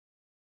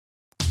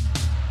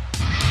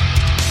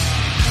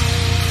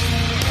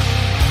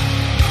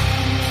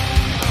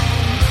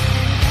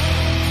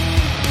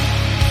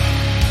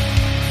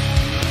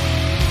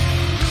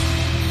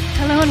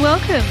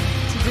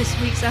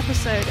this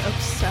episode of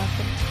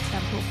Serpent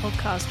Temple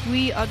Podcast.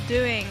 We are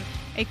doing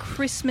a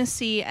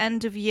Christmassy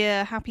end of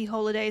year happy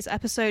holidays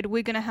episode.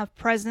 We're going to have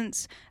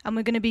presents and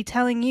we're going to be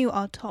telling you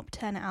our top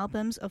 10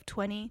 albums of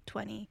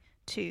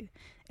 2022.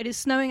 It is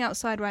snowing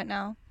outside right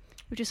now.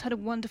 We just had a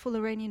wonderful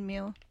Iranian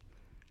meal.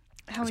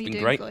 How are you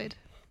doing, great. Floyd?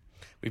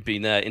 We've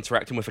been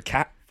interacting with a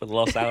cat for the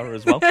last hour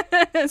as well.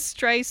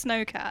 Stray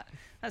snow cat.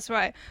 That's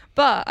right.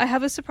 But I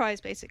have a surprise,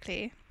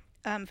 basically,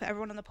 for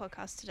everyone on the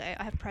podcast today.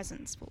 I have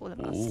presents for all of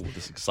us. Ooh,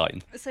 this is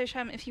exciting. So,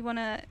 Shem, if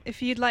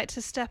you'd like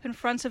to step in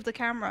front of the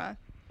camera,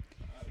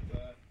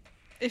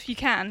 if you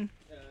can.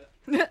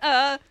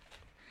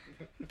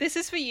 This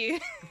is for you.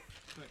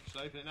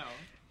 Should I open it now?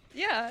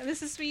 Yeah,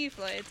 this is for you,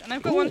 Floyd. And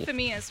I've got one for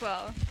me as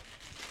well.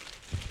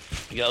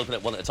 You gotta open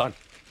it one at a time.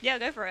 Yeah,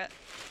 go for it.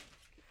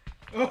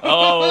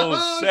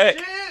 Oh, sick.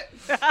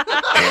 Shit!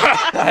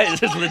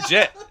 This is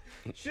legit.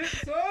 Shit,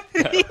 son!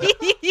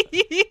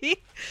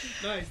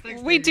 Nice,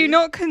 thanks. We baby. do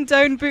not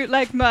condone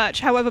bootleg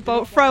merch. However,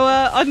 Bolt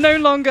Thrower are no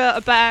longer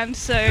a band,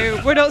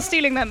 so we're not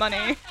stealing their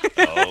money.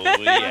 Oh, That's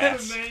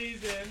yes.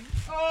 amazing.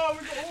 Oh,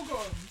 we got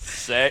organs.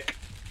 Sick.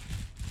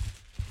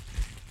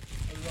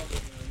 I love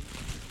it,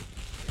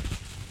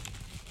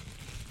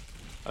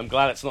 man. I'm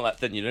glad it's not that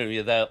thin. You know,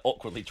 you're there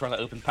awkwardly trying to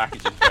open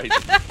packages. Crazy.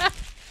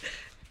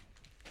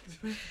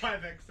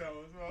 5XL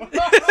as well.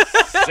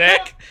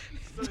 Sick.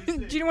 So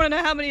sick. Do you want to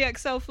know how many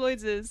XL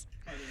Floyd's is?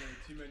 I don't know,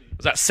 too many.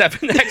 Was that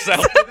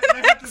 7XL?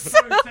 They had to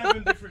throw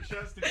 7 different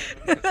shirts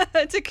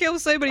together. To kill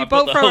so many I've got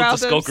Bolt the Thrower whole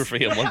albums.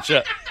 discography in one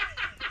shirt.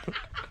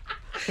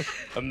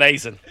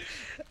 Amazing.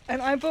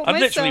 And I bought I'm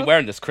myself... literally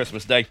wearing this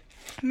Christmas Day.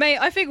 Mate,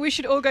 I think we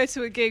should all go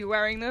to a gig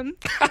wearing them.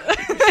 We should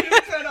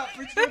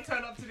all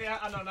turn up to the...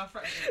 I know, not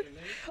threatening.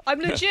 I'm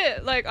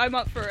legit, like, I'm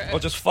up for it. Or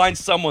just find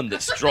someone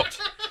that's dropped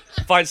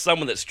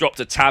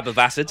a tab of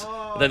acid,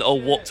 Oh, and then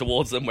I'll walk shit.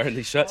 towards them wearing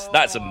these shirts.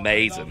 That's I love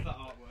amazing. that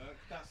artwork.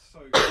 That's so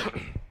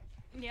good.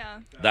 Yeah.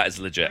 That is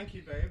legit. Thank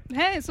you, babe.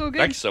 Hey, it's all good.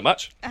 Thank you so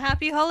much.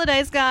 Happy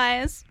holidays,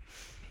 guys.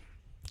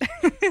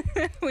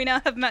 We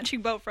now have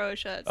matching Bolt Thrower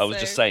shirts. I was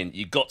so- just saying,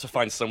 you got to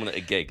find someone at a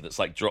gig that's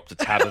like dropped a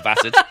tab of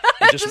acid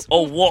and just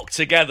all walk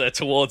together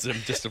towards him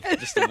just to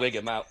wig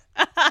him out.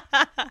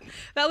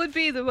 That would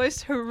be the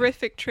most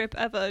horrific trip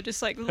ever.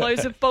 Just like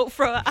loads of Bolt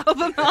Thrower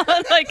album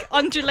art, like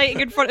undulating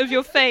in front of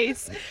your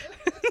face.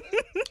 That's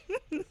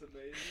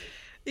amazing.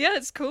 Yeah,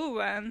 it's cool,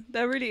 man.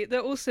 They're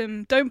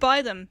awesome. Don't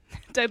buy them.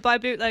 Don't buy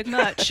bootleg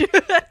merch.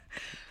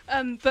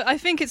 But I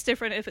think it's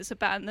different if it's a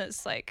band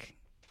that's like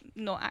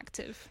not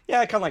active.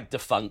 Yeah, kind of like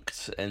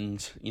defunct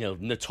and, you know,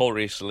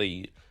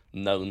 notoriously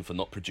known for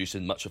not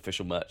producing much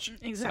official merch.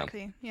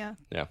 Exactly. Yeah.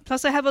 Yeah.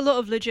 Plus, I have a lot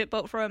of legit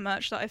Bolt Thrower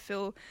merch that I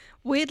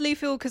weirdly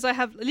feel because I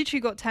have literally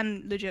got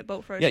 10 legit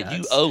Bolt Thrower Yeah,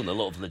 shirts. you own a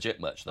lot of legit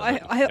merch, though. don't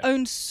you? I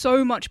own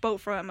so much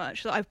Bolt Thrower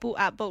merch that I've bought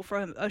at Bolt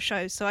Thrower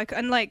shows. So I've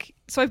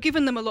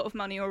given them a lot of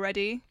money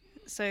already.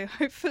 So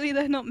hopefully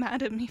they're not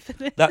mad at me for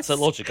this. That's the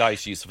logic I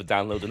used to use for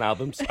downloading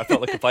albums. I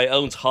felt like if I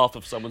owned half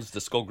of someone's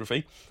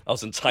discography, I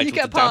was entitled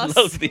get to a pass.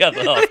 download the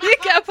other half. You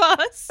get a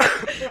pass.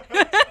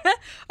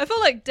 I feel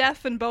like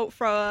Def and Bolt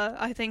Thrower,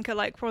 I think, are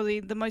like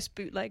probably the most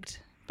bootlegged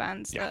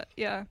bands. Yeah.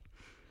 Yeah.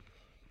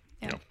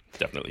 Yeah,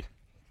 definitely.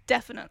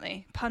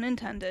 Definitely. Pun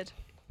intended.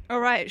 All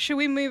right, should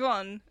we move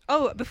on?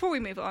 Oh, before we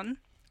move on,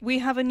 we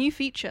have a new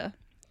feature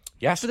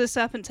Yes. for the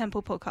Serpent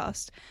Temple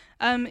podcast.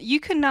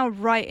 You can now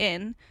write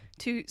in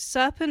to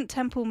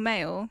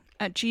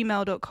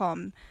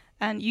serpenttemplemail@gmail.com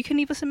and you can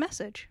leave us a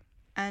message.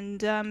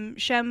 And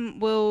Shem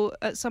will,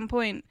 at some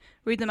point,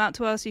 read them out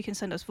to us. You can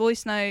send us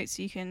voice notes.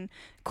 You can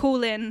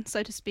call in,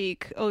 so to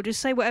speak, or just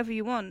say whatever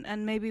you want,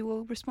 and maybe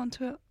we'll respond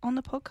to it on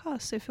the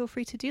podcast. So feel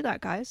free to do that,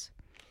 guys.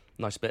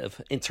 Nice bit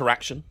of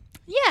interaction.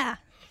 Yeah,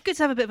 good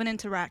to have a bit of an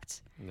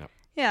interact. Yeah.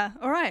 Yeah,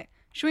 all right.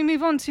 Should we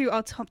move on to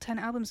our top 10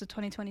 albums of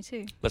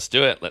 2022? Let's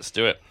do it. Are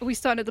we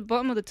starting at the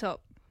bottom or the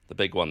top? The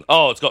big one.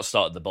 Oh, it's got to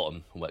start at the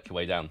bottom and work your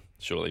way down,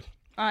 surely,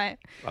 All right.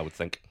 I would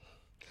think.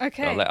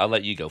 Okay. I'll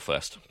let you go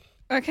first.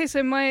 Okay,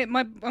 so my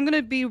I'm going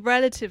to be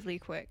relatively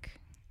quick.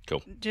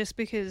 Cool. Just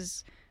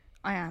because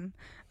I am.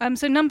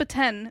 So number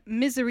 10,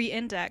 Misery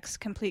Index,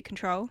 Complete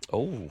Control.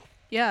 Oh,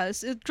 Yeah,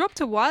 it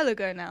dropped a while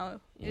ago now.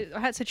 I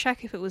had to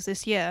check if it was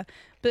this year,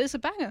 but it's a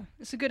banger.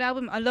 It's a good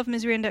album. I love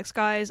Misery Index,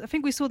 guys. I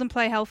think we saw them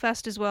play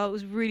Hellfest as well. It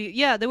was really,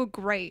 they were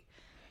great.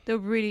 They were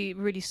really,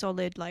 really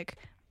solid. Like,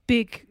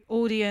 big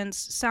audience,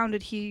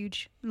 sounded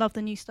huge. Love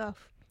the new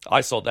stuff.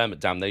 I saw them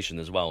at Damnation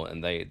as well,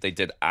 and they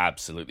did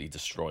absolutely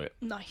destroy it.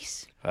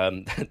 Nice.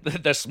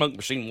 Their smoke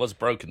machine was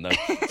broken, though. So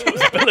it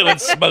was billowing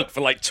smoke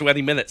for like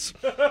 20 minutes.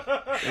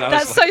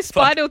 That's so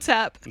Spinal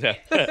Tap. Yeah.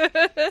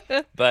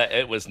 But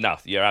it was, no,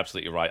 you're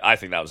absolutely right. I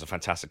think that was a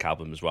fantastic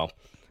album as well.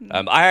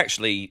 I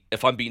actually,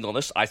 if I'm being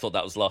honest, I thought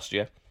that was last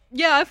year.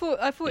 Yeah, I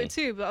thought it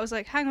too, but I was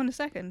like, hang on a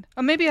second.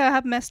 Or maybe I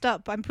have messed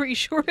up. I'm pretty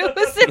sure it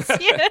was this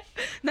year.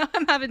 Now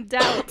I'm having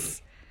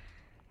doubts.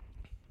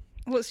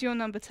 What's your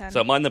number 10?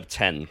 So my number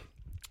 10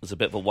 was a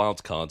bit of a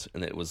wild card,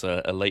 and it was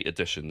a late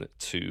addition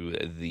to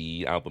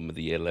the album of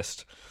the year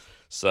list.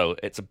 So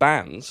it's a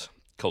band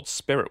called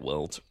Spirit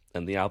World,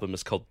 and the album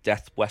is called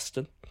Death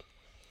Western.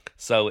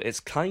 So it's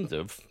kind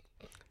of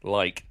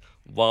like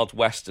Wild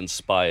West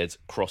inspired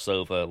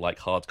crossover, like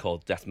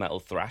hardcore death metal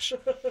thrash.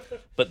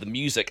 But the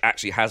music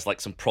actually has like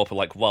some proper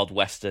like Wild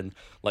Western,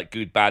 like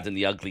Good, Bad and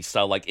the Ugly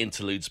style like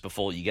interludes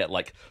before you get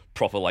like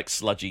proper like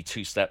sludgy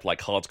two-step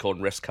like hardcore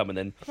riffs coming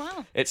in.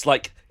 Wow. It's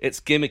like,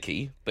 it's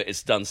gimmicky, but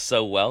it's done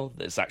so well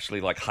that it's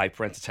actually like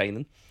hyper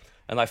entertaining.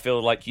 And I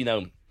feel like, you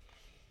know,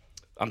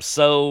 I'm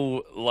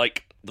so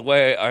like, the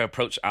way I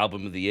approach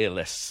album of the year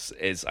lists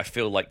is I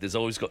feel like there's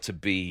always got to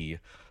be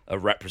a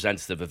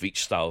representative of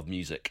each style of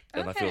music.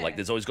 And I feel like Okay.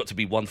 there's always got to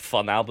be one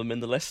fun album in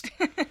the list.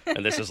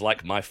 And this is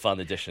like my fun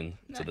addition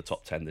to the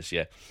top 10 this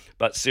year.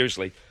 But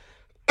seriously,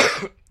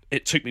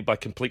 it took me by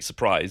complete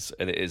surprise,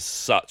 and it is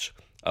such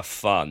a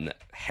fun,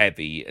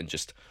 heavy, and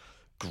just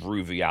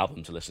groovy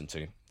album to listen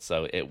to.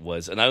 So it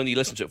was, and I only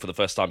listened to it for the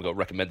first time. I got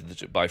recommended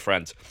to it by a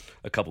friend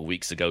a couple of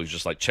weeks ago. He was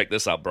just like, check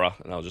this out, bruh.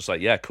 And I was just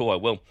like, yeah, cool, I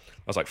will.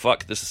 I was like,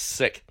 fuck, this is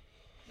sick.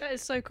 That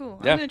is so cool.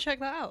 Yeah. I'm going to check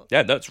that out.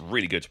 Yeah, no, it's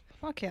really good.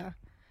 Fuck yeah.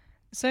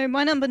 So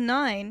my number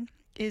 9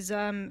 is,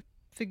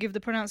 forgive the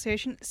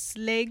pronunciation,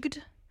 Slegd,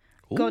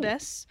 Ooh.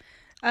 Goddess.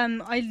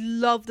 I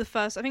love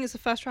I think it's the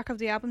first track of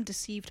the album,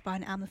 Deceived by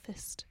an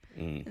Amethyst.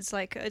 It's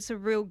like, it's a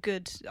real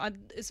good,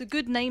 it's a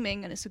good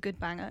naming, and it's a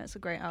good banger. It's a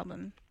great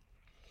album.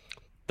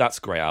 That's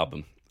a great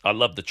album. I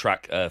love the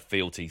track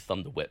Fealty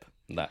Thunder Whip.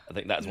 I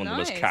think that's one of the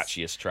most Nice.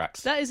 catchiest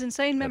tracks. That is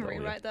insane memory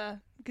yeah. right there.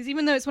 Because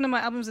even though it's one of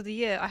my albums of the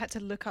year, I had to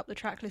look up the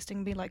track listing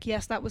and be like,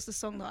 yes, that was the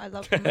song that I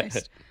loved the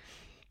most.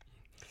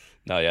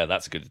 No, yeah,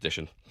 that's a good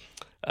addition.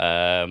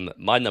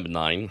 My number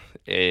 9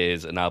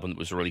 is an album that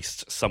was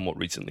released somewhat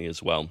recently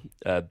as well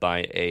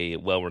by a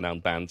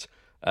well-renowned band,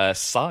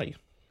 Psy.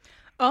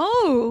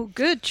 Oh,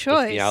 good With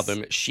choice. the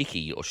album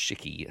Shiki, or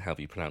Shiki,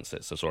 however you pronounce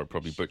it. So sorry,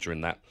 probably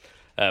butchering that.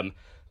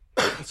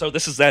 So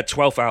this is their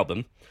 12th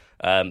album.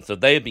 So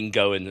they have been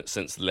going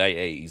since the late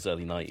 80s,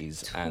 early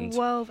 90s. And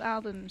 12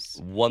 albums.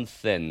 one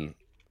thing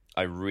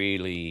I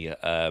really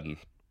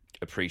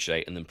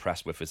appreciate and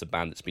impressed with as a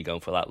band that's been going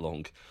for that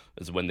long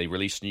is when they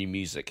release new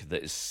music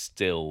that is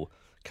still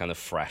kind of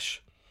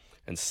fresh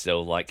and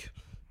still like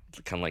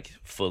kind of like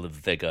full of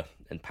vigor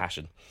and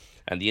passion.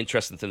 And the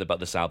interesting thing about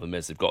this album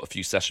is they've got a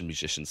few session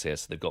musicians here.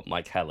 So they've got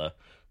Mike Heller,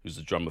 who's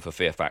the drummer for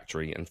Fear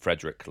Factory, and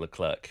Frederick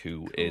Leclerc,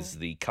 who is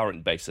the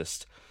current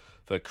bassist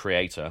for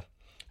Creator,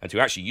 and who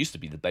actually used to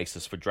be the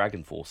bassist for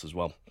Dragon Force as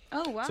well.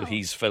 Oh, wow. So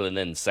he's filling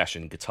in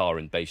session guitar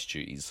and bass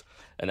duties.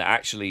 And it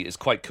actually is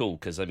quite cool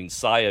because, I mean,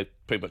 Psy are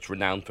pretty much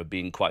renowned for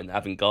being quite an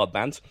avant-garde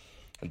band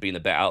and being a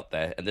bit out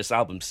there. And this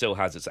album still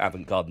has its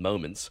avant-garde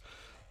moments.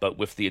 But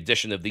with the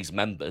addition of these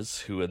members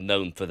who are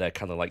known for their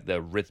kind of like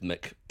their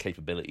rhythmic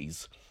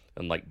capabilities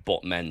and like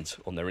bottom end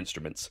on their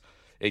instruments,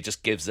 it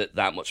just gives it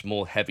that much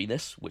more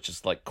heaviness, which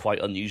is like quite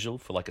unusual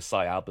for like a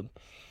Psy album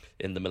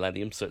in the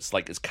millennium. So it's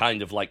like, it's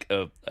kind of like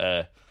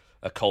a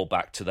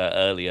callback to their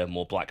earlier,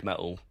 more black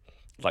metal,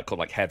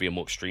 like heavier,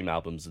 more extreme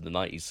albums in the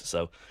 90s.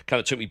 So kind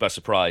of took me by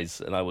surprise,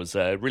 and I was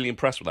really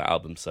impressed with that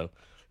album. So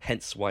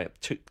hence why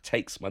it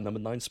takes my number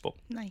 9 spot.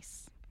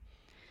 Nice.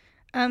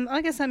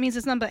 I guess that means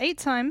it's number 8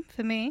 time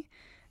for me.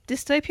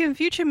 Dystopian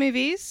future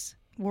movies,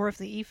 War of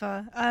the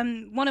Ether.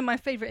 One of my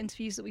favorite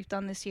interviews that we've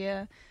done this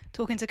year,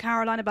 talking to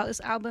Caroline about this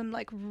album,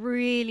 like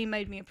really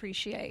made me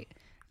appreciate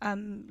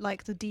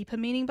like the deeper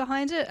meaning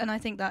behind it, and I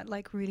think that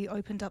like really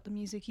opened up the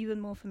music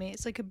even more for me.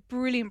 It's like a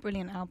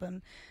brilliant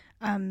album,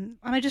 and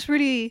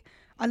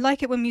I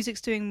like it when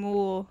music's doing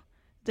more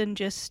than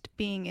just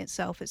being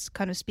itself. It's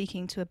kind of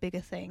speaking to a bigger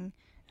thing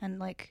and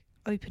like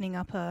opening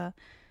up a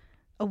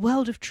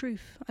world of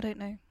truth. I don't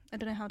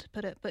know how to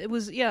put it, but it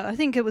was, yeah, I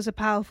think it was a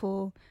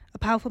powerful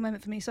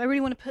moment for me. So I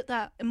really want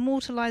to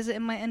immortalize it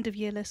in my end of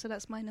year list. So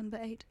that's my number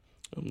 8.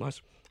 Oh,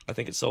 nice. I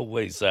think it's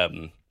always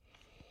I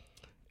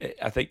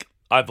think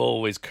I've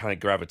always kind of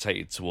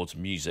gravitated towards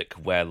music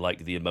where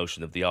like the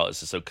emotion of the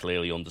artist is so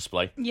clearly on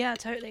display. Yeah,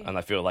 totally. And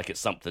I feel like it's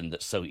something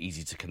that's so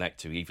easy to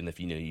connect to, even if,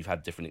 you know, you've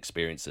had different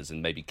experiences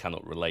and maybe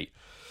cannot relate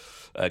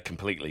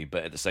completely.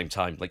 But at the same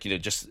time, like, you know,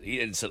 just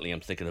instantly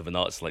I'm thinking of an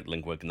artist like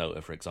Lingua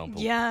Ignota, for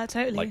example. Yeah,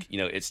 totally. Like, you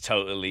know, it's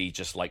totally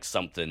just like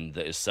something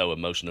that is so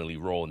emotionally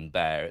raw and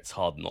bare, it's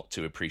hard not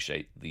to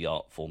appreciate the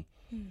art form.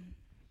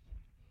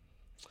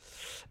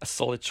 A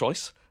solid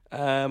choice.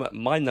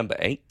 My number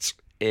 8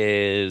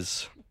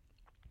 is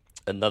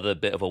another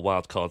bit of a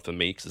wild card for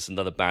me because it's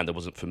another band I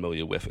wasn't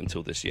familiar with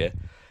until this year.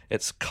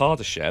 It's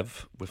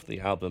Kardashev with the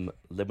album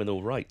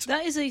Liminal Right.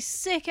 That is a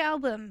sick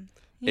album.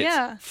 It's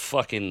Yeah.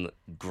 fucking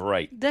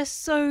great. They're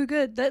so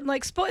good. That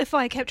like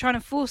Spotify kept trying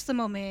to force them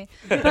on me,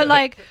 but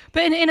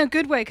in a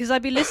good way, because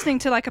I'd be listening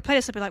to like a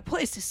playlist, I'd be like,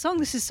 "What is this song?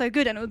 This is so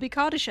good," and it would be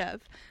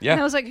Kardashev. Yeah. And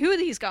I was like, "Who are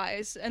these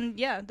guys?" And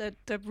yeah,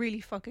 they're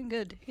really fucking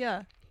good.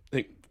 Yeah. I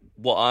think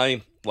what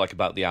I like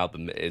about the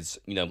album is,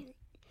 you know,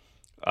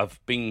 I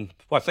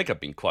think I've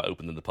been quite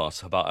open in the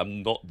past about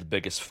I'm not the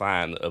biggest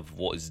fan of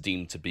what is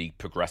deemed to be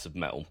progressive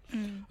metal.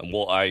 And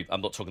I'm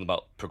not talking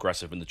about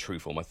progressive in the true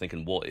form. I'm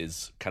thinking what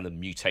is kind of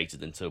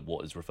mutated into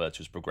what is referred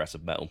to as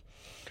progressive metal.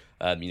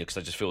 You know, because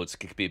I just feel it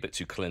can be a bit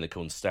too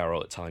clinical and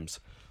sterile at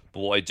times. But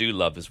what I do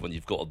love is when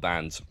you've got a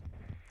band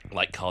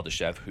like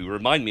Kardashev, who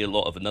remind me a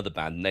lot of another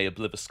band, Nea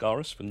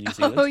Obliviscaris from New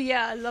Zealand. Oh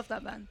yeah, I love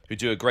that band. Who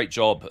do a great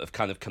job of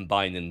kind of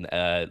combining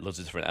lots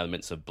of different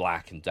elements of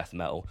black and death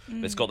metal.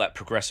 But it's got that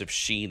progressive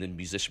sheen and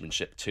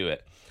musicianship to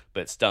it,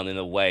 but it's done in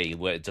a way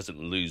where it doesn't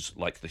lose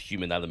like the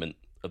human element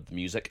of the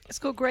music. It's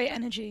got great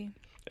energy.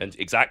 And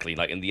exactly,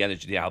 like, and the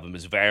energy of the album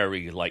is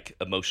very, like,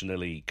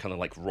 emotionally kind of,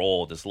 like,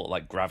 raw. There's a lot,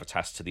 like,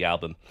 gravitas to the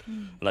album.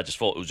 And I just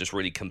thought it was just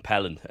really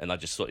compelling. And I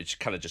just thought it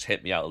kind of just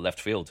hit me out of left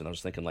field. And I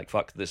was thinking, like,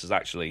 fuck, this is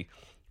actually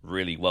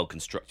really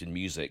well-constructed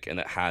music. And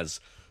it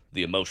has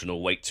the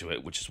emotional weight to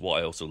it, which is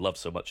what I also love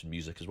so much in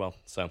music as well.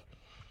 So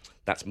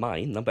that's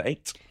my number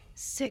 8.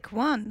 Sick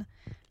one.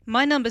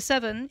 My number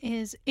 7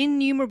 is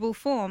Innumerable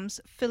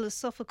Forms,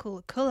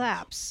 Philosophical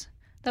Collapse.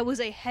 That was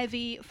a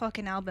heavy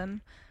fucking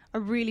album. I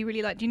really,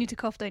 really liked. You need to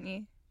cough, don't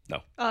you? No.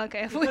 Oh,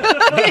 okay. I thought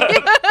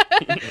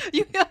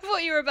I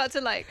thought you were about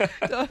to like. I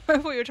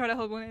thought you were trying to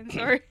hold one in.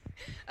 Sorry.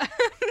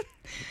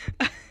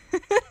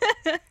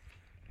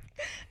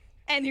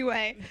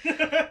 Anyway,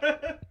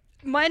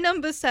 my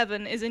number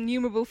 7 is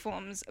Innumerable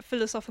Forms,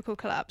 Philosophical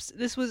Collapse.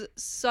 This was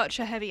such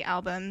a heavy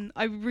album.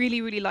 I really,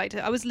 really liked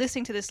it. I was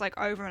listening to this like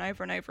over and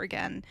over and over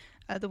again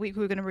the week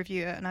we were going to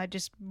review it, and I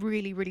just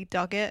really, really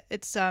dug it.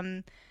 It's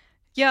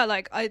yeah,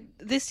 like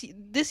this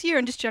year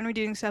and just generally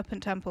doing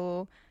Serpent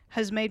Temple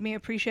has made me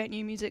appreciate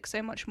new music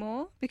so much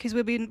more, because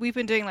we've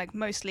been doing like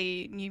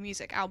mostly new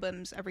music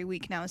albums every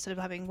week now instead of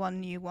having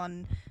one new,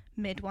 one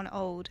mid, one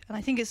old. And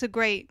I think it's a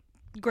great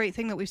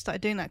thing that we've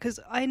started doing that, because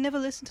I never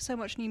listened to so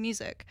much new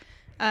music.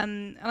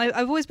 And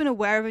I've always been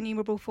aware of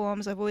Innumerable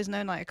Forms. I've always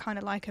known like I kind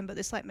of like them, but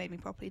this like made me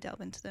properly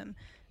delve into them,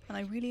 and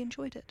I really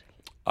enjoyed it.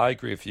 I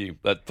agree with you.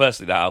 But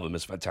firstly, that album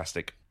is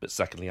fantastic. But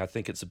secondly, I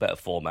think it's a better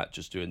format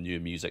just doing new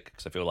music,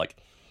 because I feel like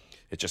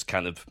it just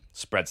kind of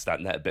spreads that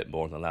net a bit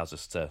more and allows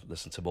us to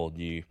listen to more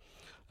new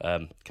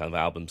kind of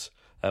albums.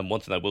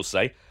 One thing I will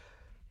say,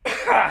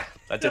 I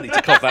didn't need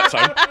to cough that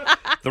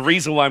time. The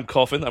reason why I'm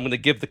coughing, I'm going to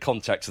give the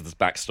context of this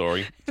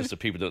backstory, just so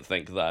people don't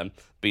think that I'm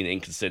being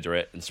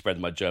inconsiderate and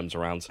spreading my germs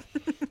around.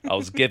 I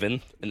was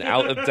given an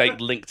out-of-date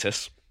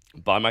Linctus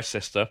by my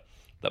sister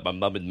that my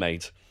mum had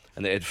made,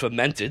 and it had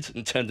fermented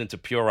and turned into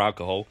pure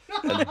alcohol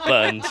and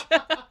burned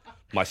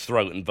my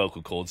throat and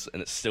vocal cords,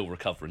 and it's still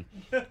recovering.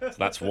 So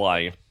that's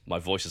why my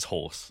voice is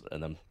hoarse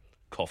and I'm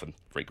coughing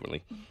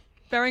frequently.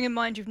 Bearing in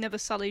mind you've never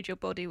sullied your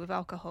body with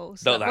alcohol,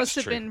 so No, that must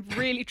have true. been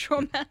really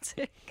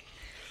traumatic.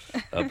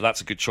 But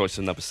that's a good choice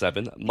in number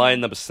 7. My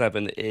number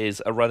 7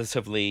 is a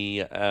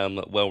relatively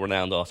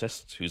well-renowned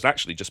artist who's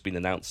actually just been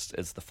announced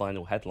as the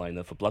final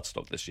headliner for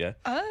Bloodstock this year.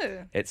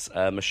 Oh. It's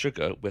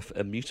Meshuggah with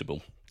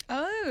Immutable.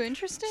 Oh,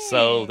 interesting.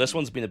 So this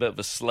one's been a bit of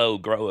a slow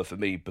grower for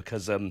me,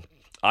 because I'm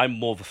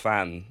more of a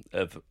fan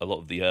of a lot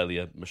of the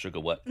earlier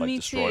Meshuggah work, like Me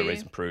Destroy, too.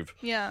 Raise and Prove,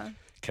 Yeah.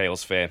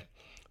 Chaos Fear.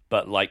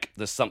 But like,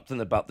 there's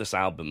something about this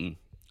album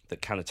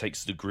that kind of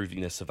takes the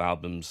grooviness of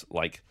albums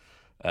like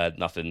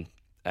Nothing,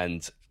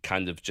 and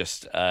kind of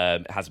just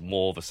has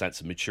more of a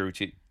sense of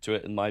maturity to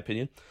it, in my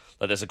opinion.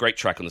 Like, there's a great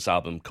track on this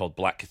album called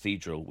Black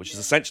Cathedral, which is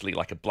essentially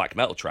like a black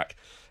metal track,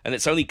 and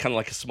it's only kind of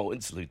like a small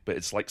interlude, but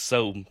it's like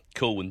so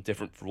cool and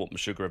different from what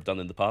Meshuggah have done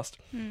in the past.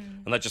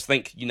 And I just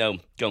think, you know,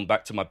 going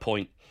back to my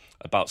point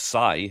about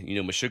Psy, you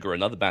know, Meshuggah are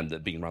another band that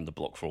have been around the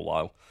block for a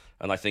while.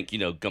 And I think, you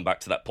know, going back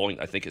to that point,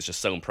 I think it's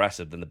just so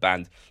impressive that the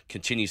band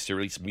continues to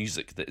release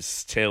music that is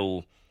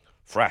still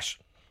fresh.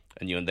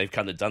 And, you know, and they've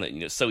kind of done it. You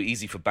know, it's so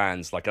easy for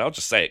bands, like, I'll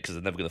just say it because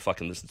they're never going to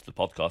fucking listen to the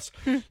podcast.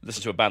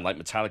 Listen to a band like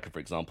Metallica, for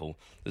example,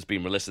 that's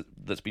been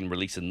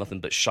releasing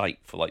nothing but shite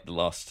for, like, the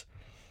last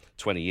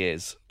 20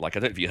 years. Like, I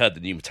don't know if you heard the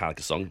new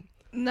Metallica song.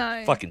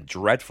 No. Fucking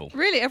dreadful.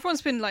 Really?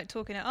 Everyone's been, like,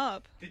 talking it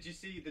up. Did you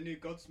see the new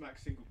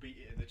Godsmack single beat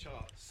it in the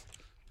charts?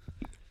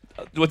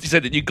 What did you say?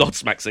 The new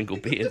Godsmack single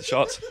beat in the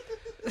charts?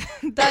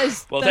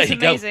 That's there you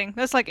go. amazing.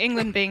 That's like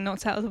England being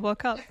knocked out of the World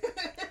Cup.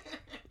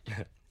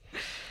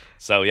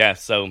 So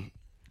that's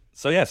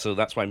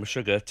why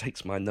Meshuggah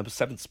takes my number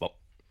 7 spot.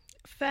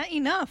 Fair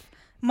enough.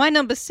 My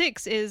number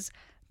 6 is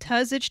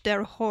Terzic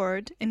der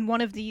Horde. In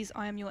One of These,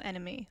 I Am Your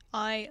Enemy.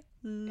 I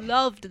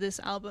loved this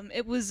album.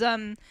 It was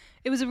a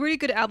really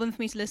good album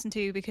for me to listen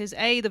to because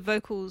the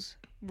vocals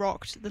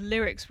rocked, the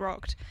lyrics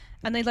rocked,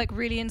 and they like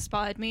really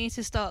inspired me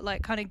to start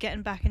like kind of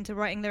getting back into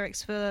writing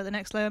lyrics for the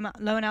next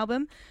Lowen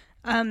album.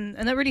 And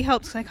that really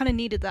helped because I kind of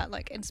needed that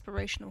like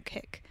inspirational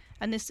kick,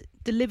 and this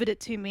delivered it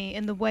to me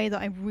in the way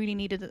that I really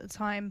needed at the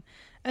time.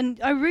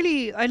 And I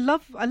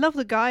love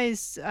the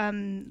guys.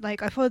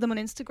 Like I follow them on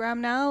Instagram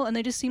now, and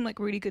they just seem like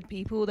really good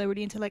people. They're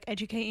really into like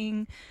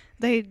educating.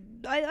 You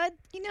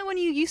know, when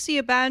you see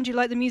a band, you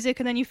like the music,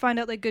 and then you find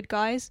out they're good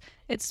guys.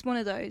 It's one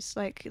of those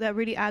like that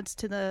really adds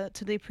to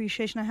the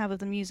appreciation I have of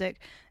the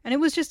music. And it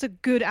was just a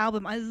good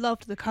album. I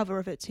loved the cover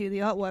of it too. The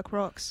artwork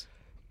rocks.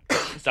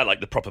 Is that like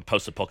the proper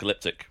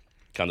post-apocalyptic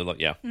kind of like,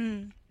 yeah?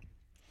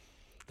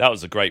 That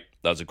was a great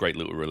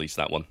little release,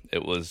 that one.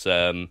 It was,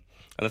 and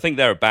I think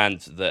they're a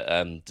band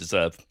that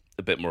deserve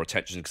a bit more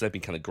attention because they've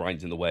been kind of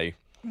grinding away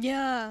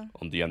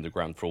on the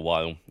underground for a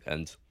while.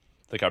 And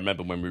I think I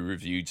remember when we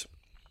reviewed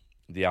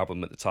the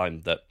album at the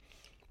time that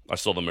I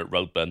saw them at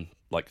Roadburn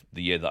like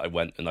the year that I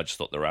went, and I just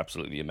thought they were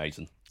absolutely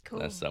amazing.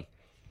 Cool. So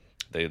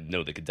they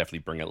know they could definitely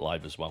bring it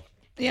live as well.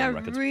 Yeah, I on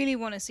record. really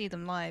want to see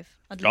them live.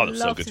 I'd Oh, that's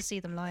so love good. to see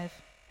them live.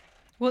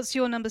 What's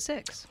your number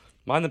 6?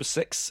 My number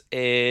 6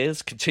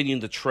 is continuing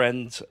the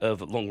trend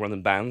of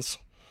long-running bands,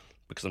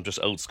 because I'm just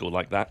old school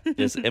like that,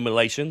 is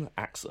Immolation,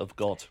 Acts of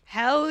God.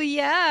 Hell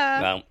yeah!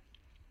 Now,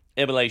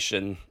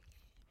 Immolation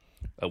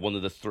are one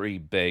of the 3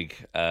 big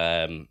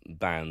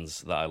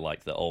bands that I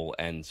like that all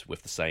end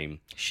with the same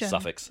Sure.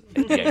 suffix,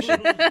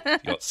 ation. You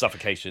got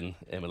suffocation,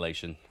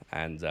 immolation,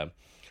 and,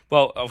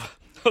 well, I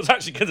was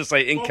actually going to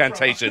say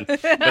incantation,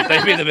 but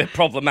they've been a bit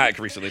problematic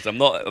recently, so I'm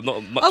not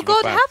much Oh of a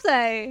God, fan. have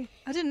they?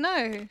 I didn't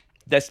know.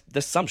 There's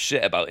some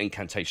shit about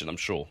incantation, I'm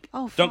sure.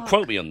 Oh, Don't fuck.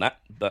 quote me on that,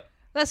 but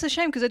That's a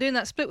shame because they're doing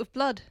that split with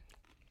Blood.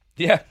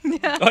 yeah.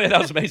 Oh yeah,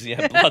 that was amazing.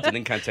 Yeah, Blood and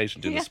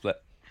incantation doing Yeah. the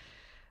split.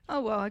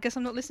 Oh well, I guess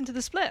I'm not listening to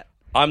the split.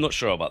 I'm not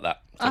sure about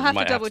that. So I'll we have to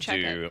might double have to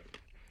check do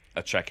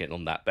a check-in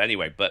on that. But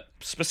anyway,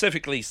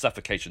 specifically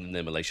Suffocation and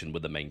Immolation were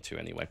the main 2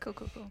 anyway. Cool.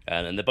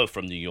 And they're both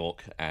from New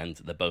York, and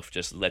they're both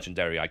just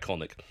legendary,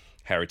 iconic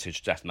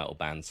heritage death metal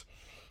bands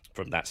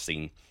from that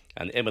scene.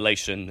 And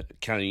Immolation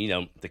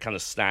they kind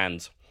of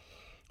stand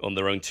on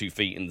their own 2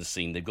 feet in the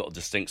scene. They've got a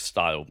distinct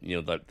style,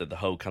 the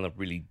whole kind of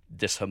really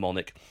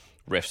disharmonic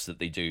riffs that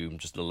they do,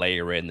 just the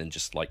layer in, and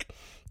just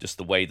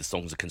the way the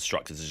songs are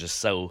constructed is just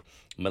so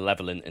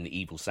malevolent and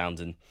evil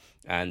sounding.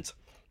 And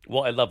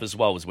what I love as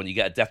well is when you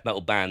get a death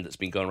metal band that's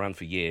been going around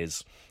for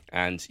years,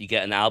 and you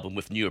get an album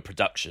with newer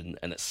production,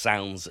 and it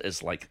sounds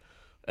as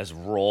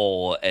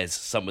raw as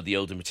some of the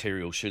older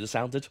material should have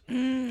sounded.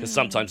 Because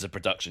sometimes the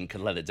production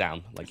can let it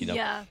down.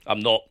 Yeah. I'm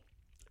not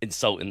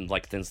insulting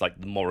things like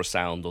the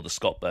Morrisound or the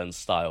Scott Burns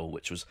style,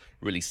 which was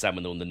really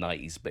seminal in the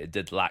 90s, but it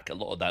did lack a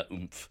lot of that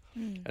oomph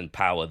and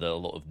power that a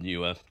lot of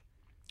newer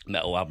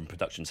metal album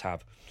productions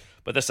have.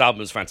 But this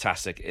album is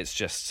fantastic. It's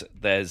just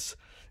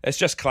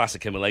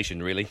classic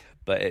Immolation, really,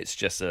 but it's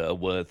just a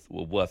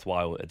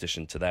worthwhile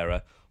addition to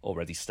their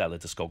already stellar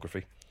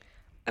discography.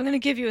 I'm going to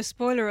give you a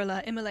spoiler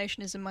alert.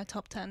 Immolation is in my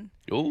top 10.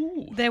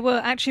 Ooh. They were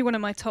actually one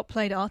of my top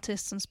played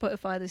artists on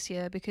Spotify this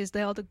year because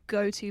they are the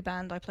go-to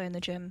band I play in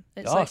the gym.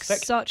 It's Sick.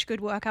 such good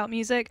workout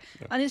music,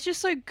 and it's just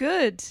so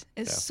good.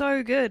 It's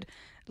so good.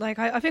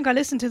 I think I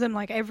listen to them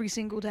every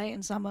single day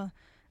in summer.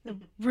 I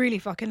really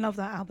fucking love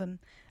that album.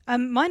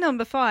 My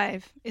number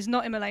 5 is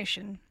not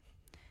Immolation.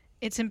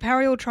 It's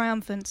Imperial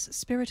Triumphant's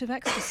Spirit of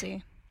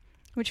Ecstasy,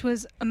 which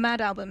was a mad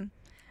album.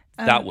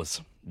 That was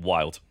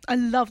wild. I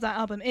love that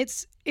album.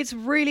 It's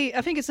really,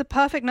 I think it's a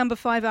perfect number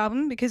 5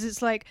 album because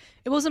it's it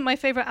wasn't my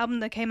favorite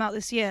album that came out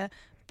this year,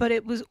 but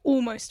it was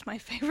almost my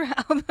favorite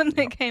album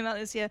that came out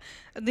this year.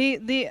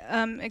 The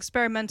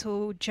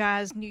experimental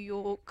jazz New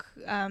York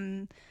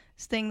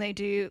thing they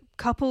do,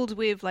 coupled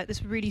with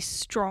this really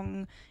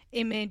strong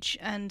image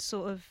and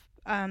sort of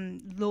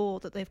lore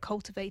that they've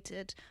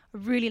cultivated. I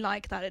really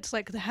like that. It's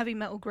like the heavy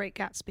metal Great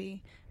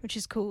Gatsby, which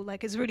is cool.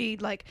 It's really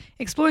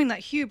exploring that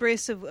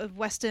hubris of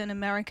Western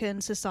American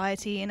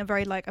society in a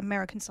very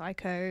American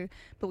Psycho,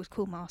 but with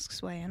cool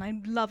masks way. And I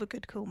love a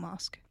good cool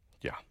mask.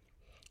 Yeah,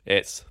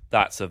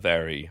 that's a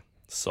very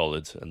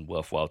solid and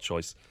worthwhile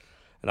choice.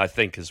 And I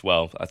think as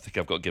well, I've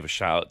got to give a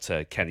shout out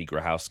to Kenny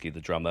Grahowski, the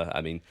drummer.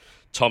 I mean,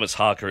 Thomas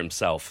Harker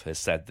himself has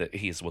said that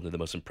he is one of the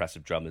most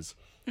impressive drummers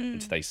in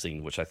today's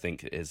scene, which I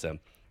think is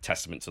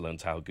testament to learn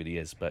to how good he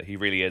is. But he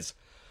really is,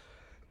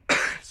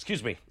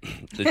 excuse me,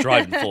 the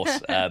driving force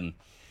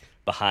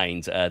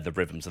behind the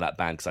rhythms of that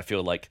band, because I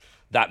feel like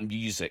that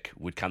music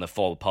would kind of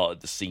fall apart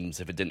at the seams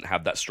if it didn't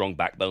have that strong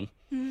backbone,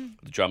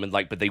 the drumming.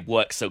 But they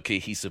work so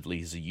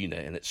cohesively as a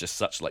unit, and it's just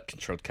such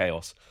controlled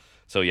chaos.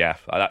 So yeah,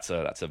 that's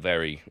a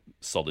very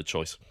solid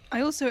choice. I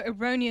also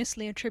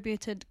erroneously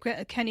attributed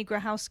Kenny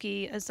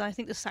Grahowski as I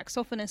think the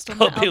saxophonist on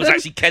Oh, that album. it was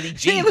actually Kenny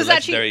G. It was the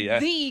actually legendary,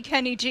 the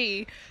Kenny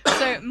G.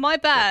 So my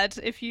bad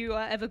if you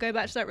ever go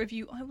back to that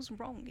review. I was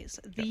wrong. It's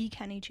the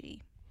Kenny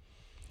G.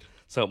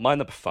 So my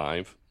number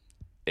 5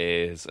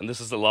 is, and this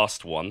is the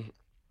last one,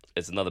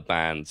 is another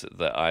band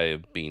that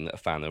I've been a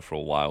fan of for a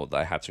while that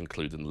I had to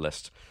include in the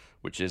list,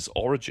 which is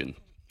Origin,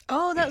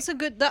 Oh, that's a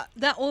good.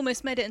 That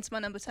almost made it into my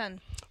number 10.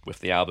 with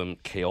the album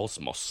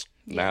Chaosmos.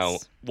 Yes. Now,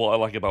 what I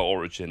like about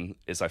Origin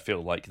is I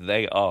feel like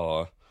they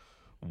are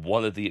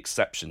one of the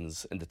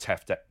exceptions in the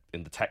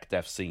tech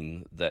dev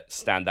scene that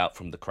stand out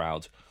from the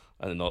crowd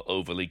and are not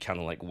overly kind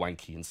of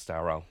wanky and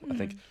sterile. I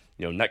think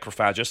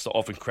Necrophagus are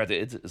often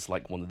credited as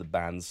one of the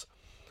bands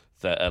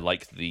that are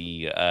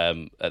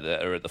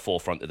are at the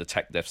forefront of the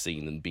tech dev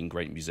scene and being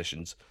great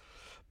musicians.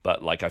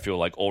 But I feel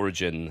like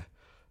Origin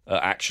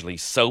are actually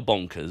so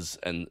bonkers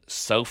and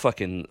so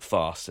fucking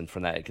fast and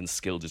frenetic and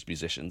skilled as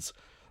musicians.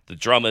 The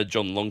drummer,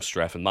 John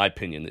Longstreth, in my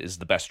opinion, is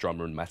the best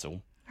drummer in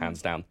metal,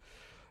 hands down.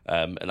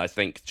 And I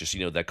think just,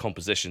 their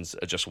compositions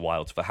are just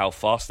wild for how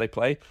fast they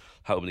play,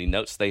 how many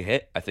notes they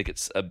hit. I think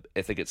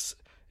it's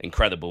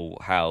incredible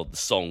how the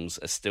songs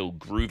are still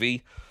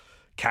groovy,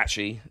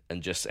 catchy,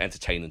 and just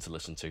entertaining to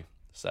listen to.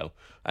 So,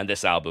 and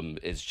this album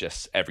is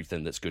just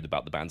everything that's good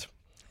about the band.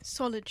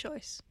 Solid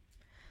choice.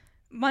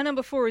 My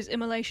number 4 is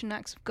Immolation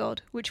Acts of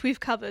God, which we've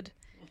covered.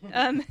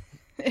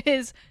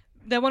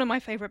 they're one of my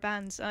favorite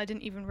bands. I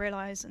didn't even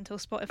realize until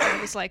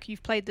Spotify was like,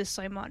 "You've played this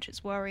so much,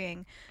 it's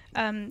worrying."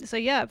 So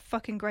yeah,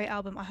 fucking great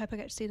album. I hope I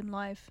get to see them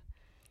live.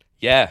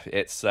 Yeah,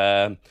 it's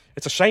a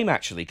shame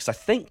actually because I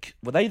think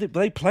were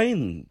they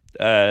playing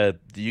the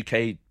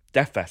UK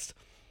Death Fest,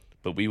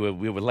 but we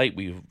were late.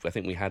 I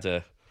think we had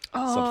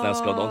something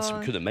else going on, so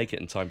we couldn't make it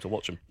in time to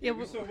watch them. Yeah,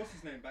 we saw what's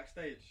his name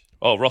backstage.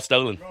 Oh, Ross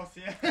Dolan. Ross,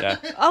 yeah.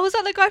 Yeah. Oh, was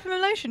that the guy from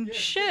Emotion? Yeah,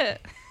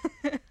 Shit.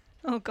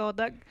 Oh god,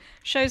 that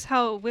shows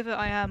how with it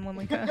I am when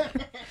we go.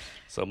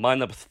 So my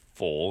number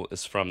 4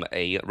 is from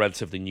a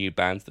relatively new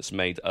band that's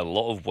made a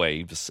lot of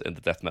waves in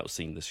the death metal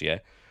scene this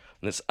year,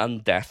 and it's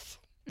Undeath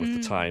with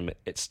the time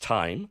It's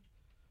Time,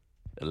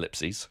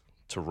 ellipses,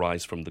 to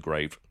Rise from the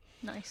Grave.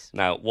 Nice.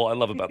 Now, what I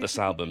love about this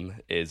album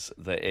is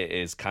that it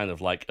is kind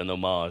of like an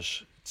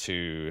homage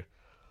to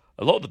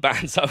a lot of the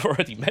bands I've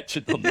already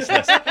mentioned on this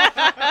list.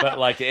 But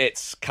like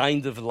it's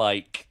kind of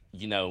like,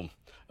 you know,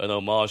 an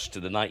homage to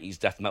the 90s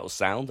death metal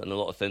sound and a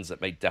lot of things that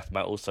made death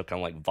metal so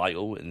kind of like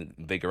vital and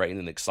invigorating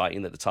and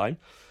exciting at the time.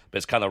 But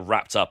it's kind of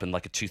wrapped up in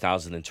like a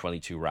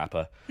 2022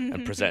 wrapper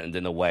and presented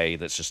in a way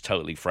that's just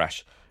totally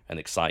fresh and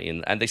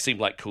exciting. And they seem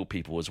like cool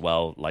people as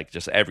well. Like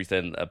just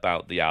everything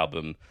about the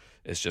album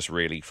is just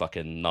really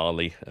fucking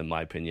gnarly in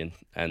my opinion.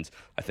 And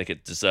I think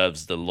it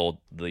deserves the what's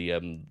the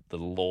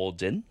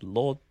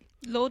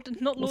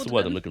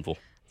word I'm looking for?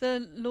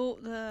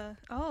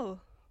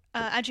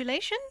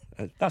 Adulation?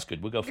 That's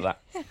good. We'll go for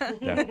that.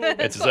 Yeah.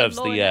 It deserves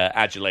the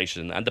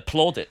adulation and the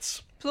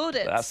plaudits.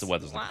 Plaudits. That's the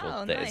word I was looking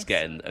for. That it's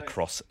getting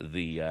across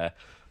the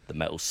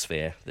metal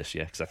sphere this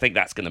year because I think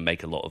that's going to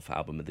make a lot of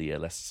album of the year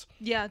lists.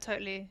 Yeah,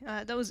 totally.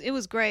 It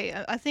was great.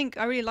 I think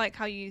I really like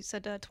how you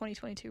said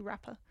 2022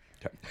 rapper.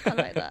 Okay. I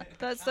like that.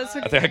 That's I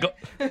think I got.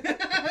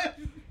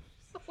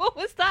 What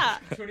was that?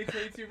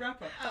 2022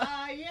 rapper.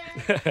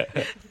 Yeah.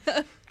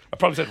 I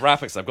probably said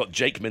rapper because I've got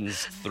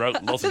Jakeman's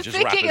throat lozenges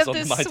Thinking rappers of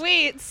on the mind.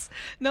 sweets,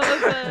 not of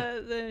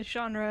the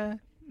genre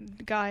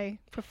guy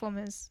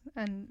performers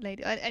and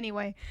lady.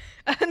 Anyway,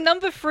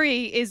 number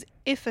 3 is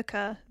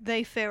Ithaca.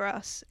 They Fear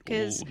Us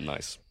because Ooh,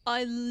 nice.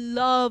 I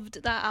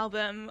loved that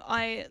album.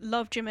 I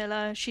love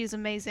Jamila. She's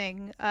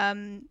amazing.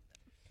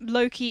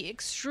 Loki,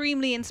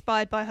 extremely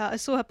inspired by her. I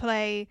saw her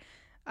play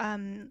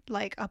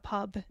like a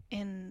pub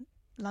in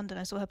London.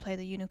 I saw her play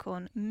the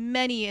Unicorn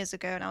many years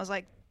ago and I was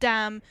like,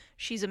 damn,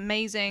 she's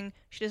amazing.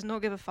 She does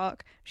not give a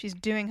fuck. She's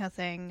doing her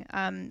thing.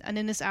 And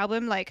in this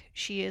album, like,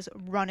 she is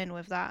running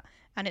with that.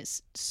 And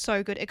it's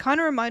so good. It kind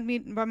of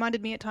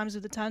reminded me at times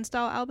of the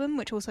Turnstile album,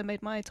 which also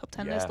made my top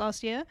 10 list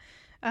last year.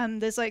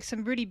 There's like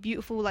some really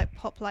beautiful like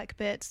pop-like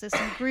bits. There's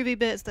some groovy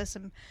bits. There's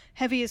some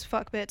heavy as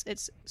fuck bits.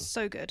 It's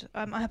so good.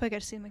 I hope I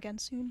get to see them again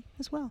soon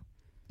as well.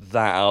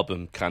 That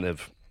album kind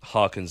of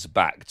harkens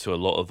back to a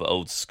lot of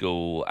old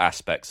school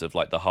aspects of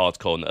like the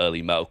hardcore and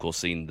early metalcore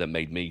scene that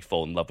made me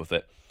fall in love with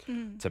it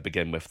to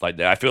begin with. Like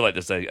I feel like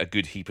there's a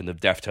good heaping of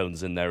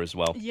Deftones in there as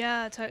well.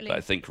 Yeah, totally. That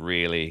I think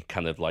really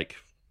kind of like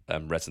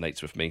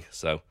resonates with me.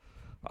 So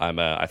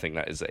I think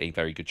that is a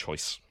very good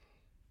choice.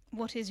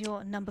 What is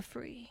your number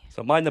 3?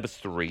 So my number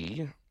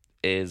 3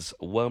 is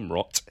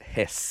Wormrot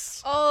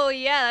Hiss. Oh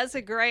yeah, that's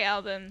a great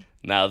album.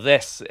 Now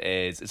it's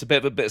a bit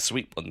of a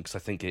bittersweet one because I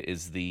think it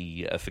is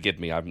the forgive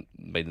me, I haven't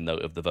made a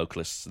note of the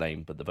vocalist's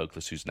name, but the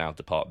vocalist who's now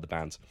departed the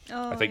band.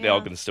 I think they are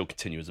going to still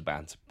continue as a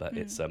band, but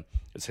it's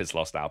his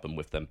last album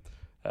with them.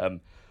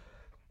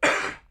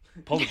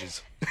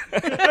 Apologies.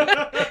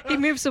 He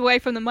moves away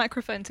from the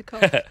microphone to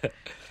cough.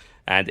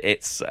 And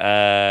it's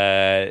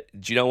do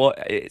you know what?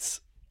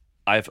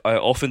 I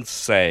often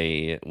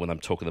say when I'm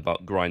talking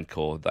about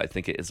grindcore that I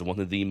think it is one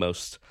of the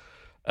most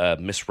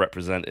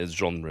misrepresented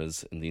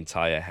genres in the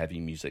entire heavy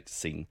music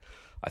scene.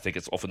 I think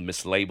it's often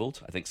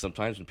mislabeled. I think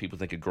sometimes when people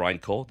think of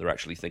grindcore, they're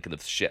actually thinking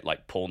of shit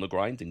like porno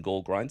grind and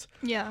gore grind.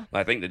 Yeah. And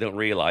I think they don't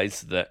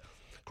realize that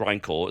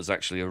grindcore is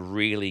actually a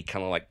really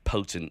kind of like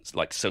potent,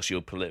 like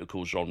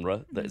socio-political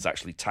genre that is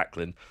actually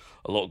tackling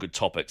a lot of good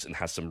topics and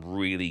has some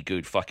really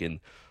good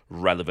fucking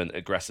relevant,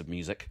 aggressive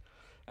music.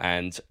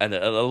 And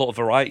a lot of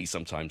variety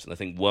sometimes. And I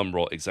think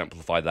Wormrot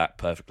exemplify that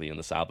perfectly in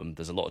this album.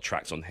 There's a lot of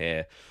tracks on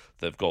here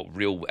that have got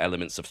real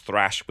elements of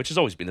thrash, which has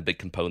always been a big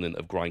component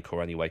of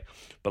grindcore anyway.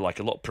 But like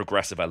a lot of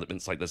progressive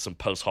elements, like there's some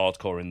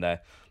post-hardcore in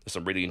there. There's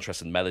some really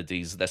interesting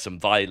melodies. There's some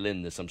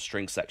violin. There's some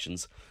string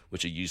sections,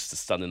 which are used to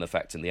stunning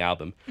effect in the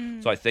album.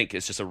 So I think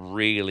it's just a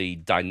really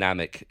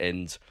dynamic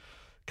and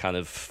kind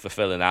of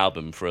fulfilling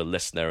album for a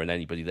listener and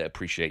anybody that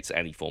appreciates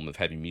any form of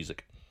heavy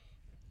music.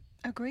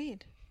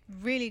 Agreed.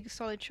 Really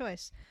solid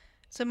choice.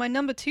 So my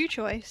number 2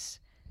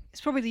 choice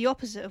is probably the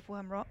opposite of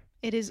Wormrot.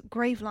 It is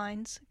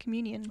Graveline's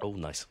Communion. Oh,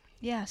 nice.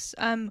 Yes.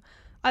 I'm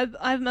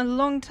a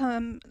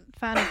long-term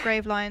fan of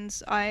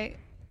Gravelines. I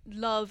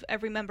love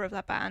every member of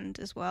that band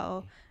as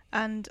well.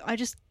 And I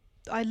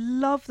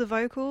love the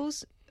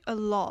vocals a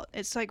lot.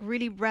 It's like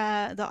really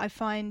rare that I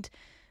find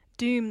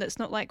doom that's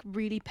not like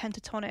really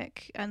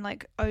pentatonic and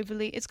like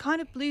overly, it's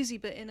kind of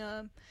bluesy, but in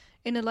a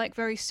like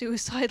very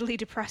suicidally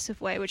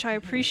depressive way, which I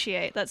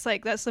appreciate. That's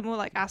the more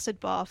like acid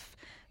bath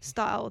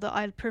style that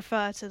I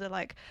prefer to the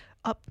like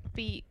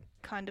upbeat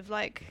kind of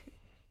like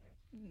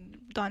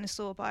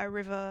dinosaur by a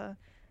river,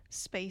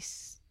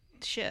 space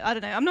shit. I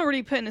don't know. I'm not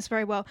really putting this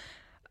very well.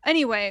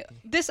 Anyway,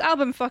 this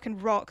album fucking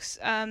rocks.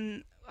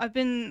 I've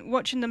been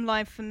watching them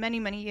live for many,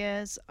 many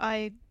years.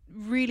 I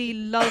really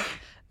love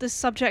the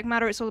subject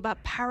matter. It's all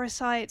about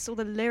parasites. All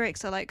the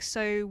lyrics are like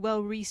so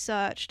well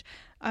researched.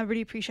 I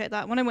really appreciate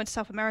that. When I went to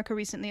South America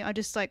recently, I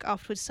just like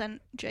afterwards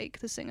sent Jake,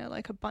 the singer,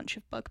 like a bunch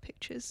of bug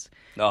pictures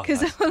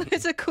because there were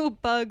loads of cool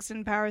bugs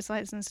and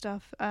parasites and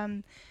stuff.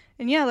 And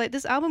yeah, like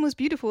this album was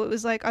beautiful. It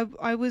was like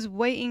I was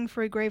waiting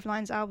for a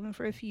Gravelines album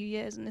for a few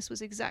years, and this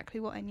was exactly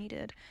what I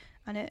needed.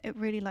 And it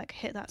really like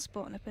hit that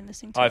spot, and I've been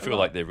listening to it. I feel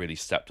like they really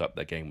stepped up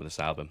their game with this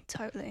album.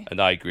 Totally. And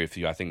I agree with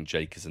you. I think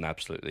Jake is an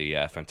absolutely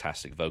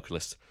fantastic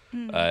vocalist.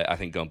 I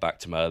think going back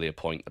to my earlier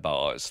point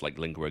about it's like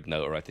lingua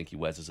ignota, I think he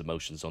wears his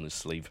emotions on his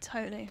sleeve.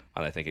 Totally.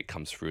 And I think it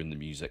comes through in the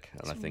music.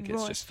 And It's I think raw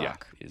it's as just,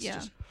 fuck.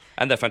 just...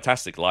 And they're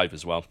fantastic live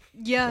as well.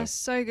 Yeah,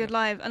 so good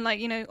live. And like,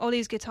 you know,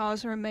 Ollie's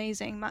guitars are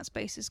amazing. Matt's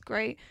bass is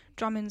great.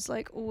 Drumming's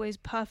like always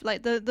perfect.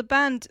 Like the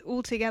band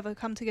all together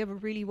come together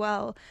really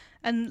well.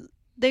 And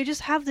they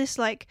just have this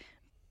like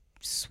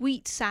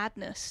sweet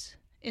sadness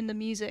in the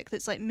music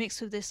that's like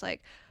mixed with this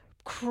like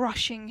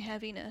crushing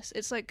heaviness.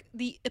 It's like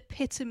the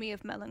epitome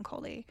of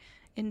melancholy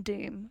in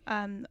doom,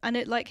 and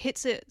it like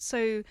hits it.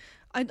 So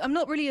I'm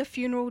not really a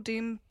funeral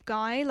doom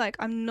guy. Like